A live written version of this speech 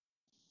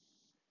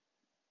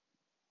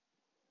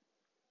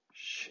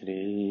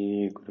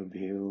Shri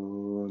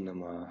Gurubhyo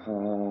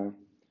Namaha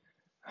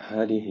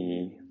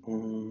Harihi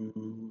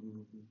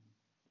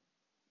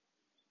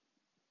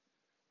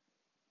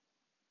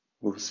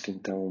Busque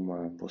então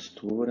uma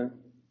postura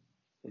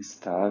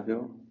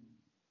estável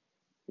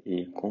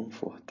e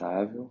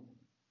confortável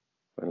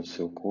para o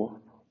seu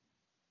corpo.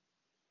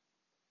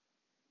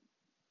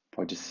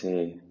 Pode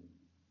ser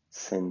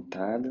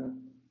sentada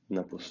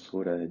na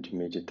postura de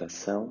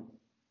meditação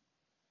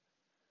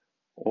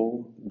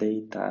ou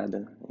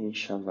deitada em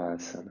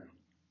Shavasana.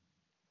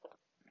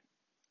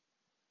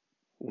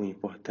 O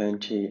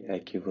importante é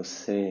que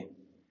você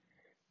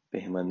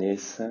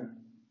permaneça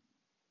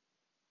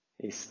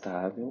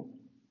estável,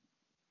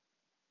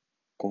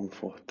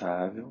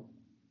 confortável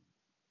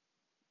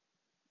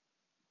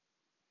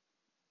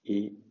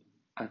e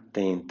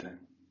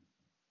atenta,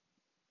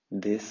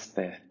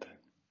 desperta.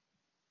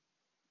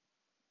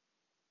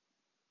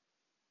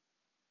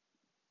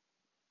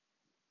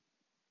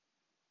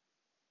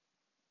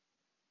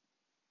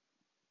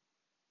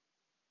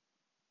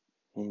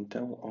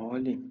 Então,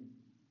 olhe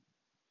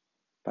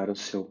para o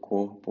seu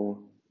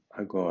corpo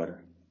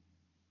agora.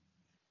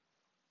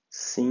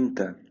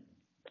 Sinta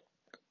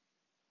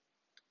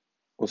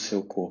o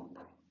seu corpo.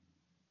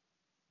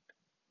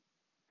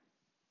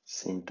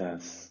 Sinta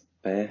as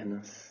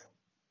pernas,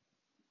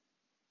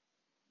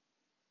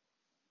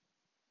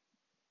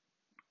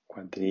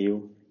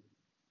 quadril,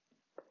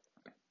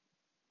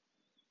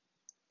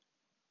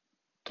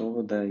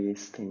 toda a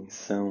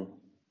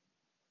extensão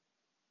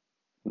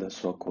da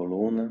sua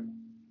coluna,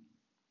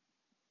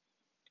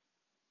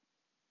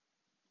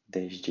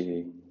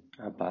 desde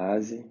a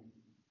base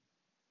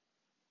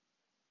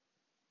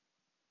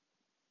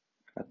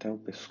até o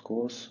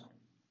pescoço,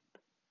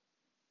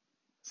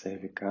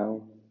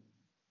 cervical,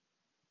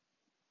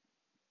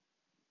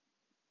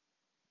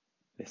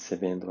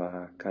 percebendo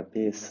a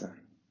cabeça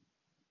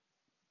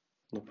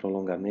no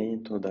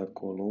prolongamento da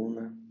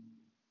coluna.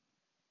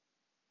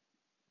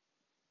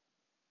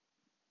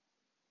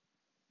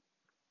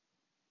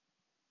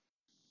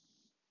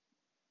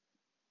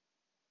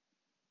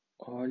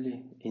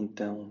 Olhe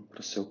então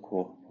para o seu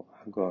corpo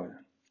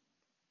agora.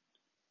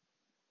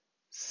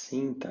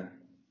 Sinta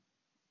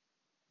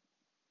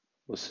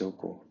o seu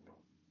corpo.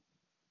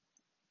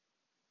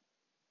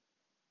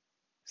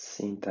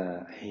 Sinta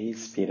a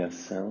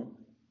respiração.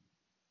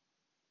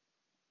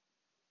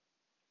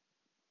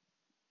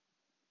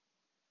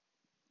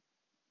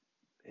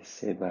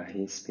 Perceba a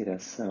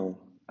respiração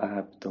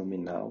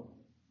abdominal.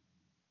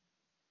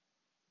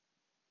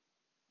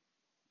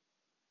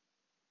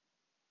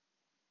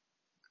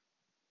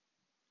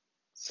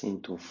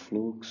 Sinta o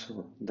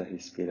fluxo da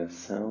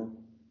respiração.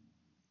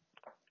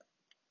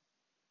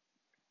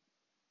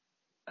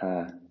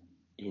 A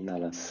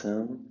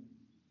inalação.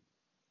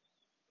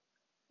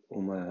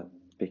 Uma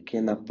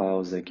pequena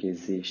pausa que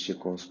existe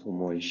com os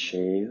pulmões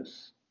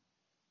cheios,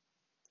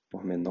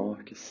 por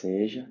menor que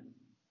seja.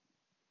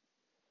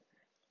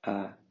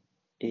 A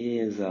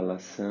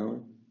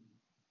exalação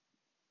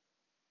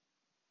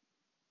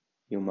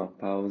e uma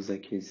pausa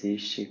que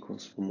existe com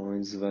os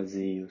pulmões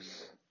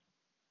vazios.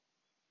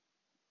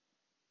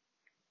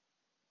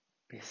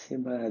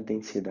 Perceba a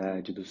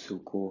densidade do seu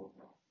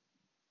corpo,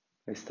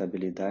 a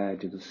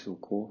estabilidade do seu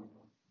corpo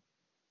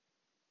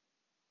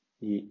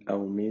e,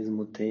 ao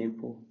mesmo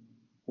tempo,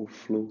 o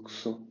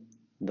fluxo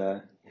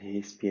da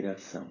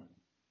respiração.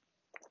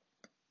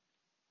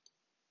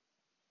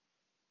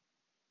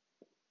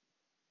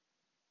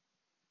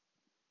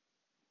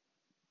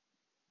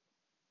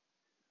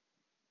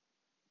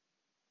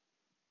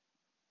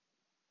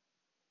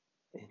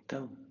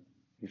 Então,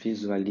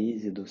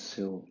 visualize do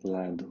seu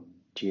lado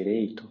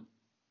direito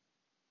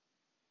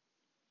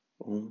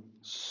um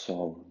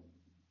sol.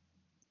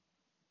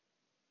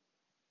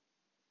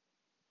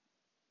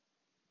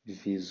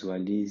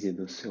 Visualize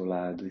do seu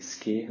lado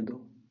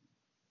esquerdo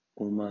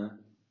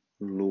uma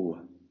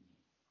lua.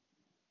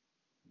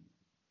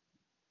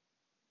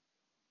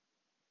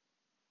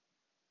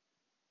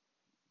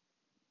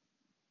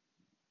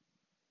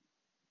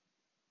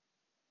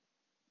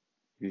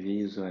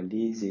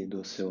 Visualize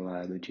do seu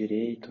lado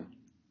direito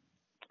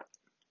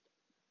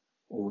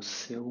o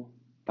seu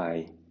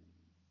pai.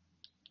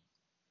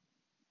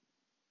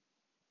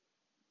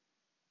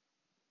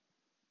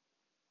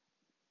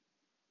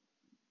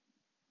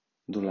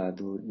 Do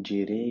lado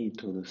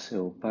direito do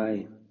seu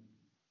pai,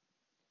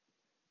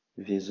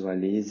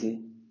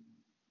 visualize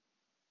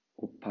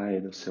o pai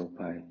do seu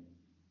pai.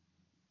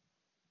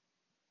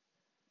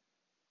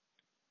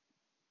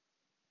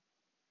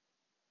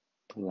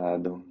 Do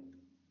lado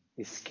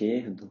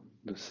esquerdo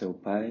do seu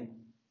pai,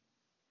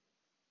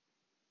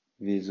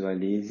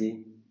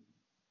 visualize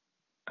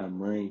a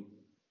mãe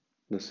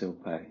do seu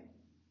pai.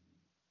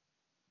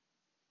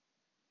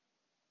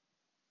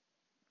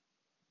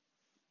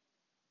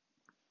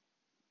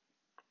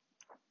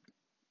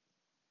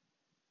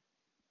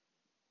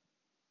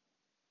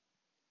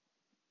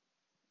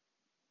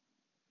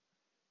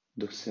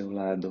 Do seu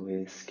lado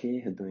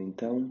esquerdo,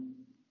 então,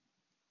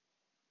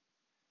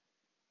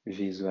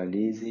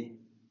 visualize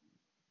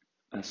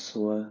a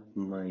sua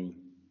mãe.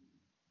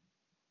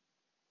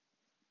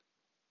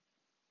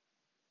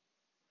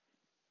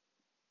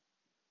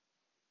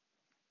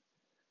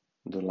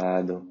 Do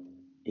lado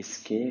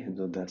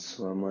esquerdo da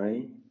sua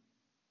mãe,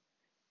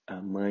 a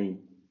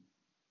mãe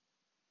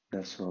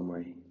da sua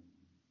mãe.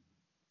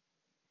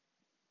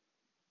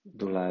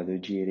 Do lado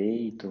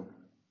direito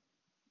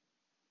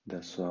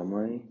da sua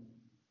mãe,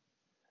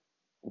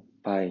 o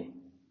pai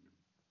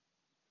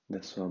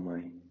da sua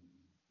mãe.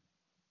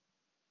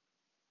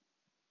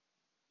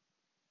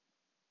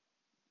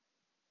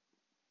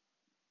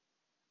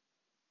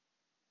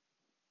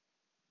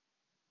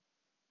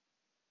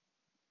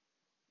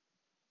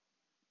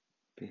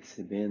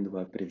 Percebendo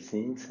a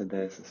presença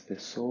dessas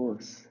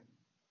pessoas,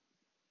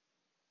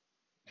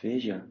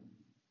 veja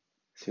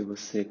se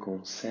você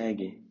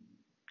consegue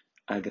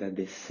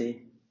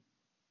agradecer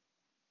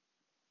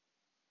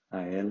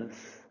a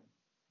elas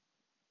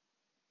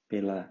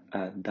pela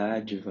a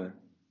dádiva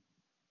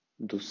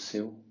do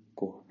seu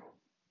corpo.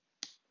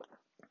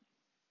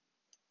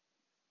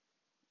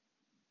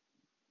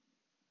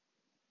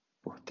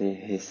 Por ter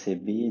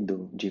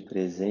recebido de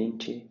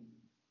presente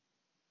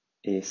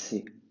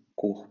esse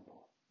corpo.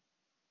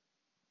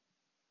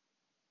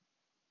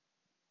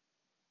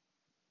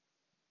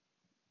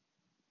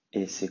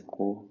 Esse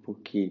corpo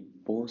que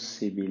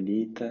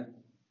possibilita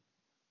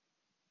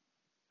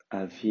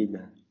a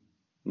vida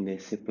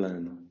nesse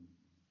plano.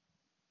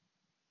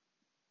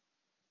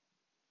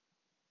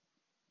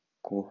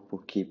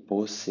 Corpo que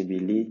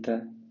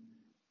possibilita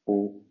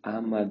o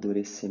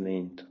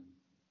amadurecimento,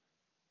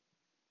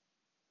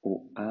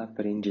 o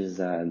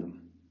aprendizado,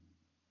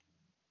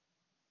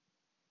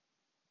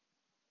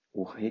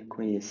 o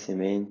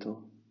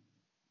reconhecimento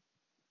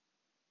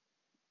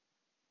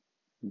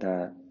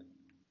da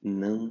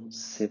não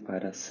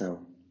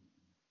separação.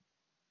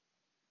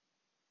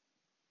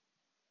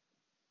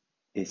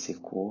 Esse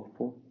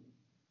corpo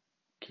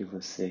que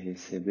você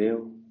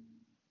recebeu,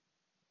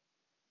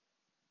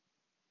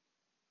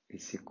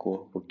 esse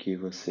corpo que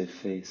você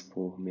fez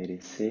por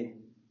merecer,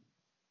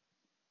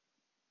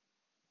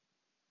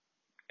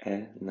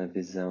 é, na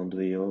visão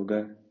do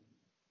yoga,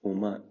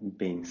 uma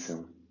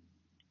bênção.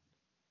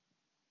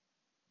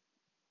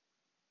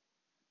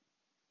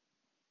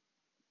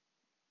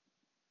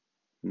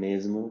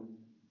 Mesmo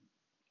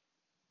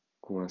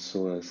com as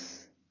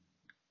suas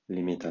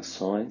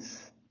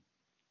limitações,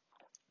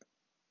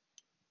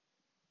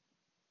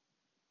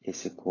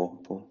 esse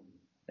corpo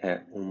é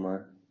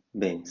uma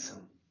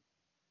bênção.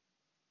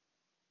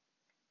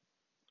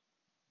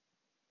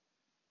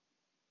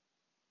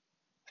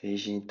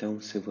 Veja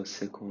então se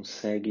você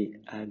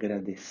consegue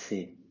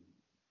agradecer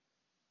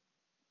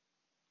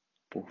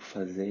por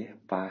fazer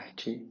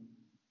parte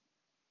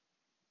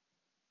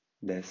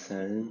dessa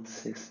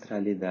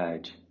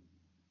ancestralidade.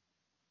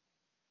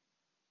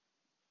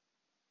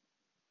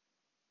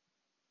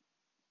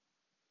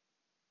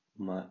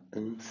 Uma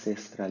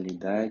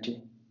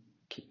ancestralidade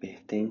que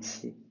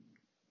pertence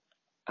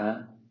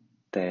à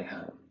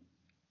Terra.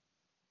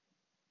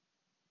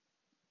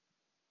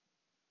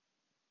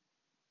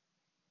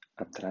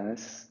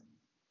 Atrás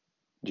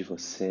de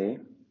você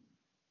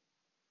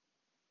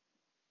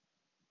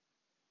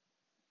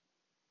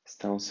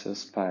estão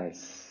seus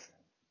pais.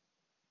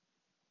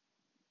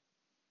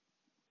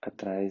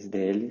 Atrás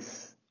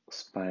deles,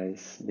 os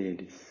pais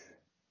deles.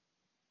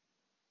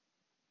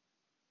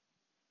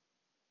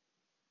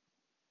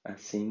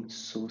 Assim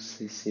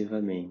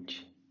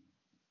sucessivamente,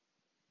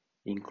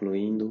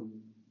 incluindo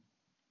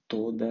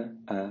toda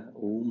a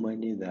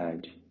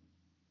humanidade.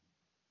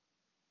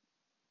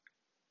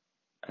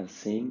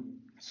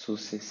 Assim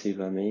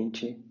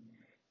sucessivamente,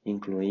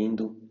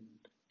 incluindo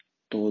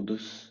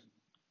todos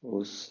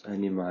os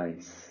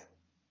animais.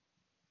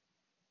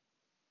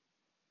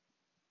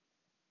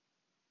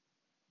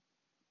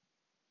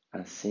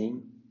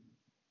 Assim,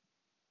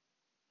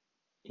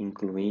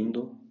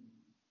 incluindo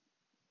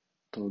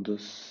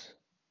todos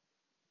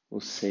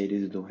os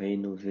seres do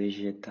reino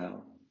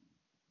vegetal.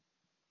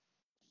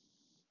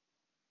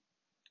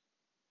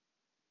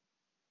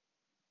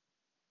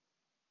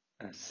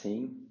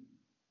 Assim,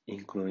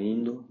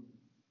 incluindo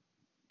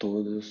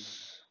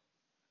todos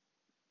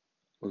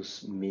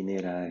os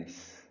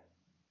minerais.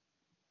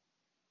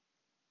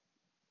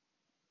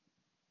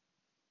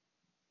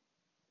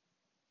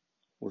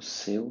 O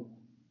seu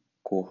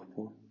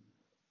corpo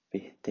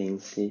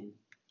pertence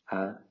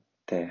à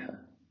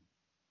Terra.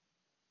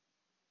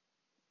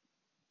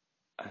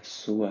 A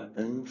sua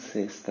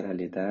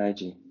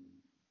ancestralidade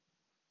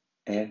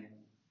é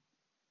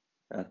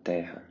a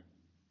Terra.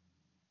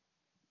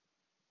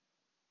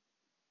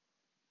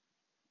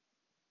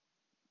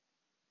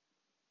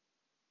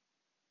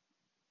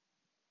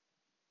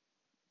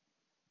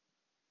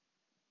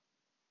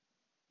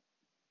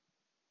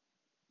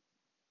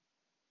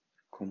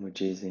 Como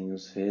dizem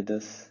os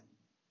Vedas,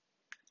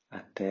 a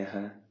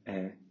Terra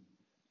é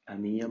a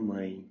minha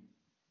mãe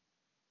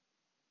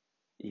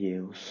e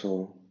eu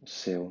sou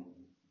seu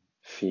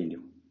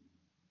filho.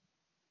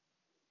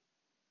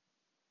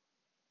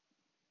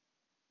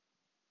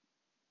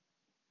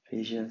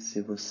 Veja se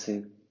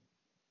você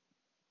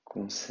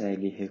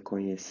consegue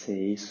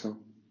reconhecer isso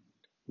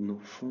no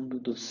fundo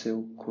do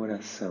seu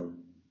coração,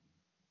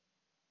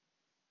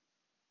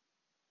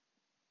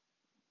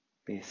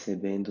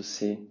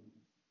 percebendo-se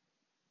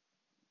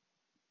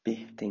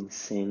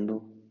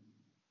pertencendo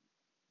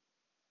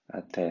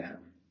à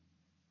Terra.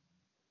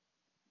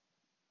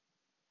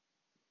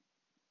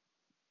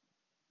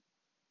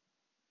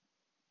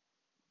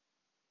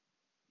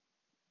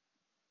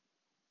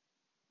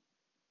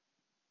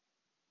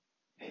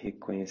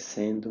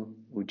 Reconhecendo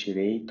o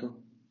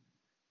direito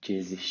de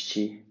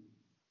existir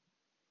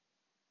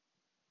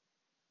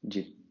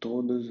de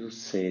todos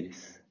os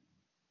seres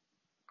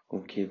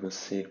com que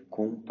você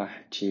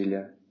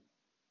compartilha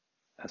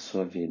a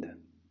sua vida.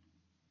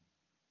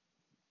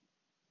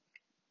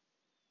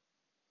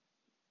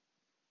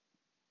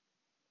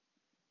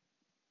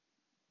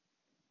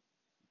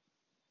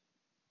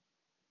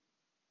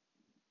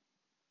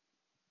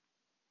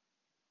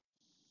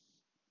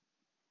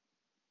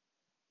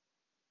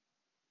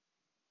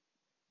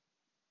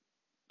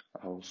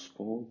 Aos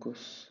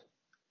poucos,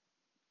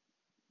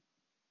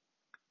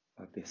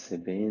 vá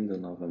percebendo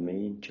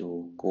novamente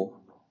o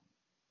corpo,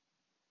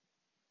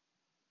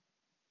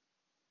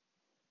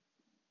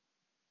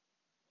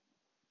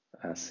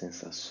 as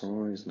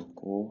sensações no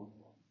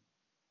corpo,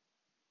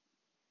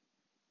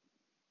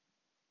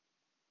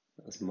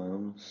 as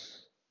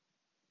mãos,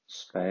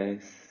 os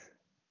pés,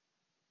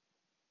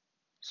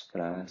 os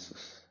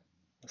braços,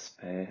 as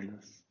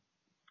pernas.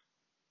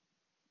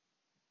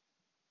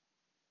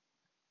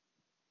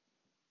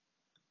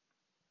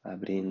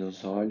 Abrindo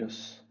os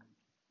olhos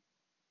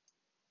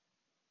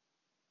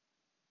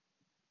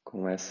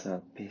com essa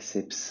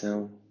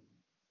percepção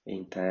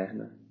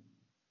interna,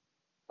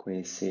 com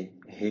esse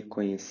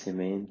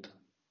reconhecimento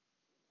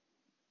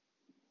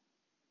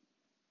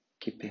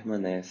que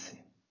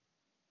permanece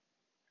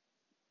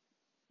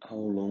ao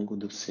longo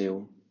do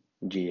seu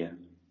dia.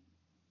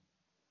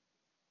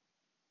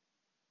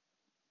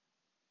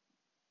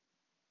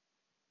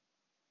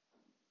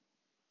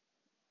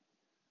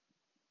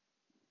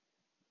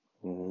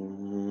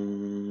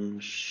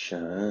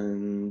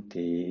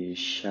 Shanti,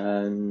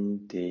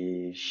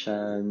 Shanti,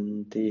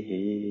 Shanti.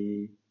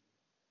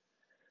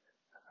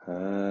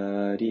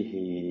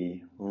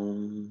 Harihi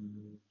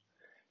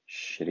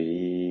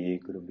Shri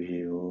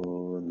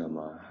Gurubhyo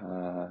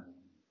Namaha.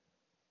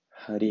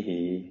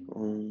 Harihi